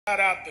Got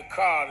out the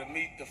car to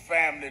meet the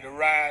family to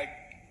ride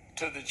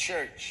to the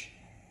church.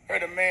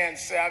 Heard a man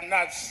say, "I've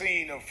not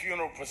seen a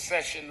funeral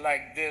procession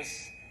like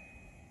this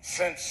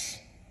since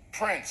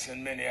Prince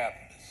in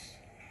Minneapolis."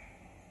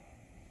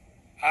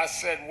 I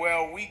said,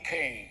 "Well, we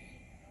came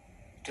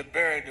to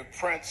bury the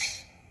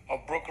Prince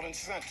of Brooklyn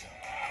Center."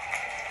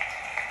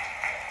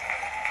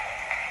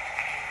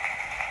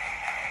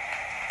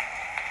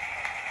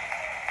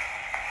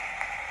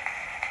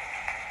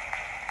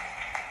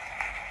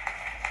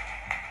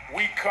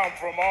 We come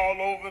from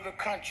all over the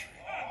country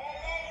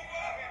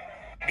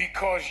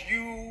because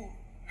you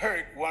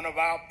hurt one of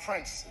our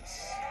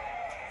princes.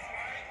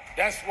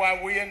 That's why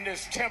we're in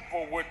this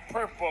temple with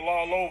purple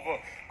all over,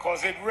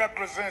 because it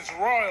represents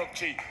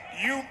royalty.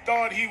 You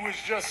thought he was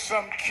just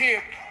some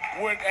kid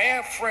with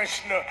air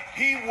freshener.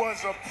 He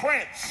was a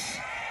prince.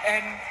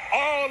 And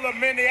all of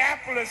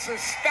Minneapolis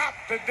has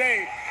stopped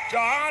today to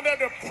honor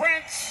the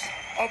Prince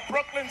of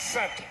Brooklyn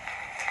Center.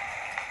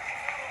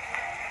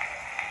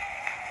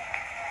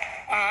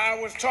 I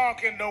was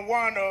talking to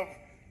one of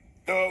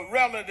the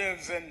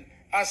relatives, and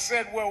I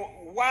said, "Well,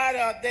 what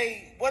are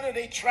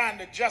they trying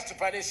to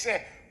justify?"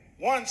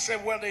 One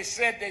said, "Well, they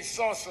said they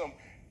saw some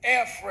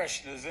air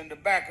fresheners in the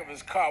back of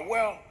his car."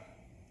 Well,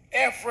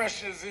 air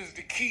fresheners is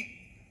to keep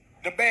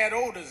the bad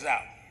odors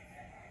out.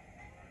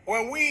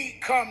 Well, we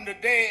come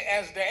today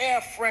as the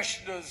air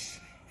fresheners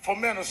for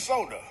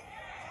Minnesota.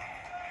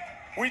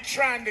 We're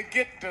trying to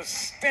get the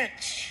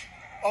stench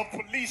of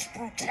police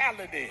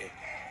brutality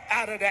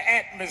out of the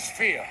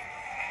atmosphere.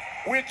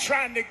 We're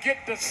trying to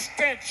get the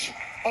stench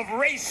of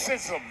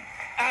racism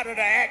out of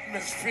the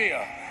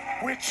atmosphere.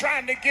 We're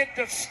trying to get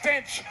the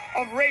stench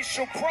of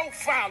racial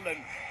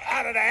profiling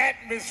out of the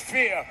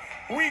atmosphere.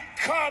 We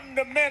come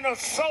to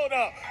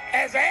Minnesota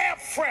as air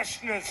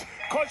fresheners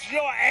because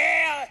your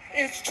air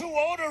is too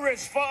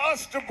odorous for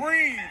us to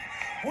breathe.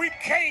 We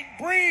can't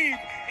breathe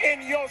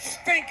in your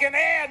stinking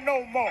air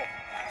no more.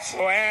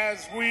 So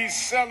as we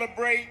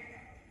celebrate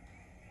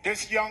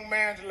this young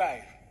man's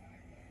life,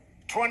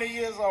 20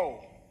 years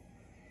old,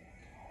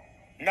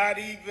 not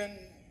even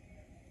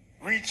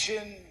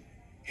reaching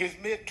his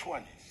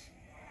mid-20s.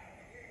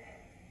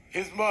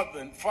 His mother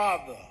and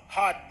father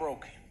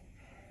heartbroken.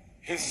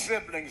 His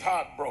siblings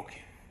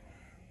heartbroken.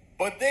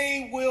 But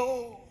they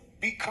will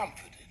be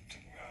comforted,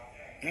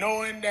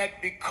 knowing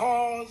that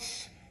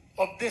because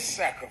of this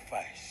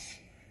sacrifice,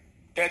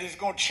 that is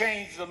going to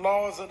change the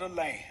laws of the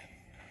land.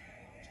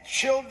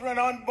 Children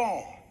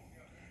unborn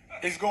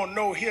is going to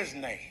know his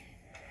name.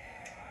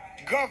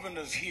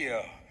 Governors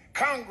here,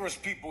 Congress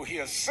people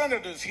here,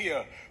 senators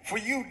here for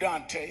you,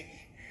 Daunte,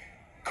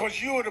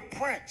 because you're the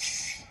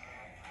prince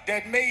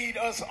that made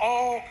us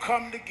all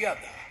come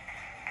together.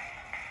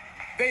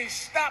 They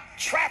stopped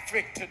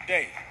traffic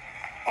today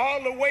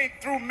all the way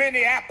through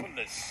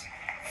Minneapolis.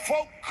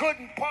 Folk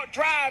couldn't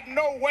drive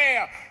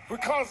nowhere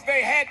because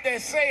they had to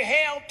say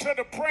hail to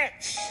the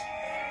prince.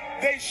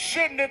 They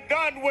shouldn't have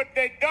done what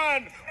they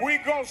done.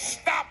 We're going to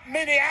stop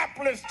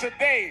Minneapolis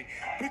today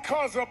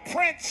because a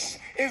prince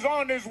is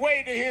on his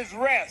way to his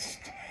rest.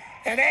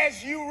 And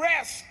as you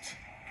rest,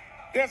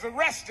 there's a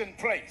resting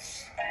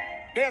place.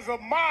 There's a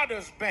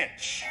martyr's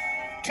bench.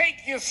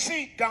 Take your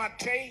seat,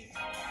 Daunte.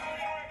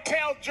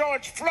 Tell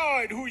George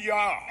Floyd who you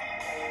are.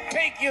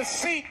 Take your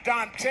seat,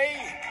 Daunte.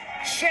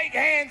 Shake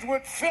hands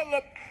with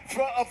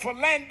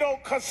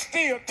Philando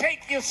Castile.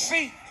 Take your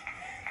seat.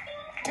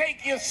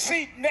 Take your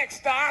seat next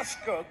to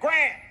Oscar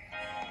Grant,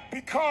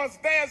 because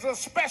there's a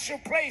special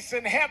place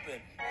in heaven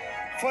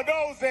for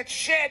those that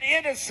shed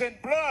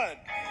innocent blood,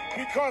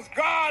 because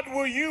God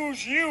will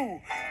use you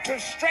to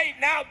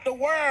straighten out the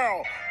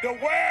world. The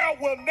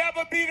world will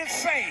never be the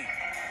same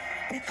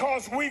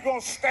because we're going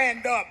to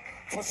stand up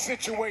for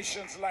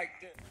situations like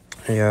this.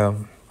 Yeah,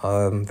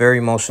 very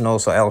emotional.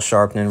 So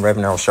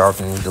Reverend Al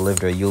Sharpton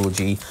delivered a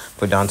eulogy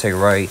for Daunte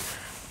Wright.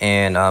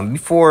 And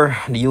before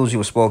the eulogy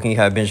was spoken, you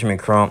had Benjamin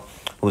Crump,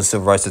 who was a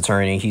civil rights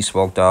attorney. He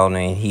spoke out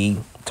and he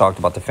talked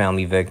about the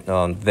family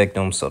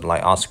victims, so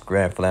like Oscar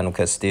Grant, Philando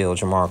Castile,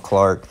 Jamar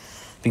Clark,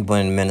 people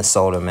in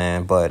Minnesota,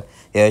 man. But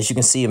yeah, as you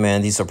can see,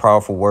 man, these are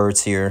powerful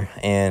words here.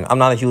 And I'm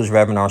not a huge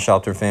Reverend Al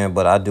Sharpton fan,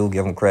 but I do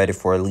give him credit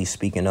for at least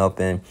speaking up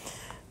and,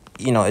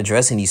 you know,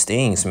 addressing these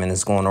things, man,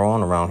 that's going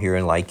on around here,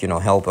 and like, you know,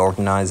 help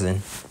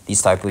organizing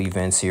these type of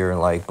events here.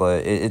 Like,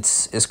 but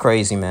it's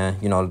crazy, man.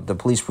 You know, the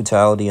police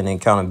brutality and the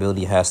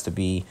accountability has to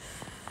be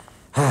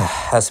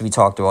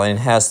talked about, and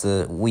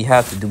we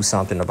have to do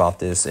something about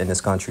this in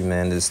this country,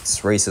 man. This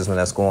racism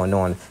that's going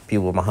on,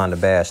 people behind the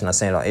bash. Not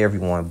saying about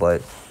everyone,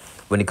 but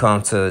when it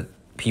comes to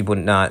people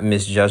not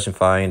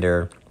misjudgifying,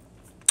 they're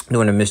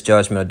doing a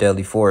misjudgment of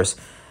deadly force,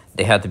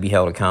 they have to be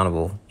held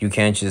accountable. You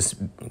can't just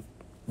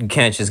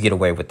get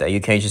away with that. You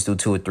can't just do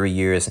 2 or 3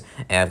 years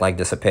and act like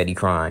this a petty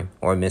crime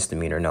or a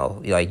misdemeanor.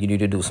 No, like, you need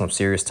to do some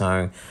serious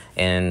time.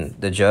 And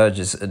the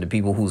judges, the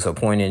people who's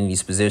appointed in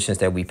these positions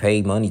that we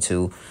pay money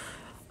to,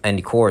 and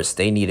the courts,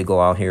 they need to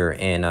go out here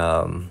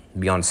and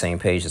be on the same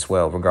page as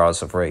well,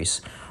 regardless of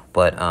race.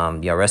 But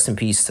yeah, rest in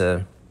peace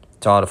to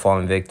all the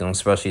fallen victims,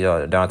 especially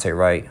Daunte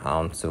Wright,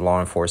 to law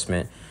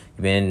enforcement.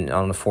 You've been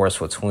on the force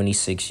for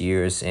 26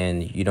 years,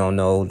 and you don't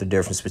know the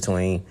difference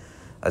between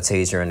a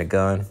taser and a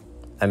gun.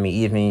 I mean,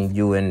 even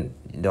you in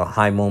the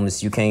high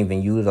moments, you can't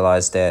even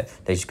utilize that.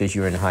 That's because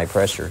you're in high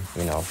pressure,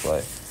 you know.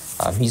 But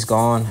he's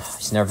gone.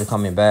 He's never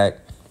coming back.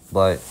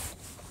 But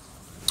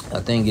the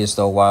thing is,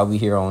 though, while we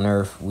here on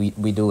Earth, we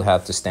do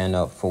have to stand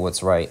up for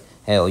what's right.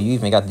 Hell, you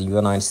even got the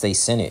United States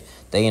Senate.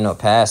 They end up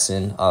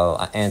passing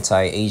an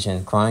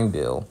anti-Asian crime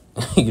bill.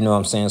 You know what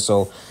I'm saying?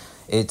 So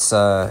it's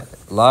a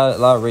lot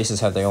of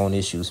races have their own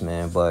issues,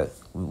 man. But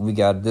we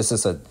got, this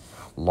is a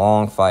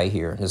long fight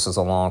here. This is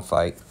a long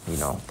fight, you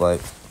know.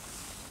 But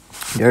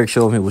Derek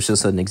Chauvin was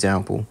just an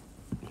example.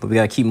 But we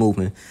got to keep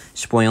moving.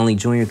 It's your boy Only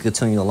Jr.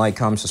 Continue to like,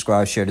 comment,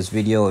 subscribe, share this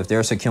video. If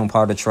there's a Kim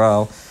Potter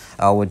trial,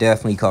 I will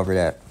definitely cover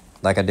that,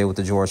 like I did with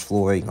the George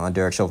Floyd on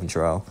Derek Chauvin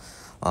trial.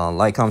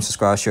 Like, comment,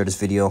 subscribe, share this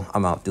video.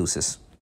 I'm out. Deuces.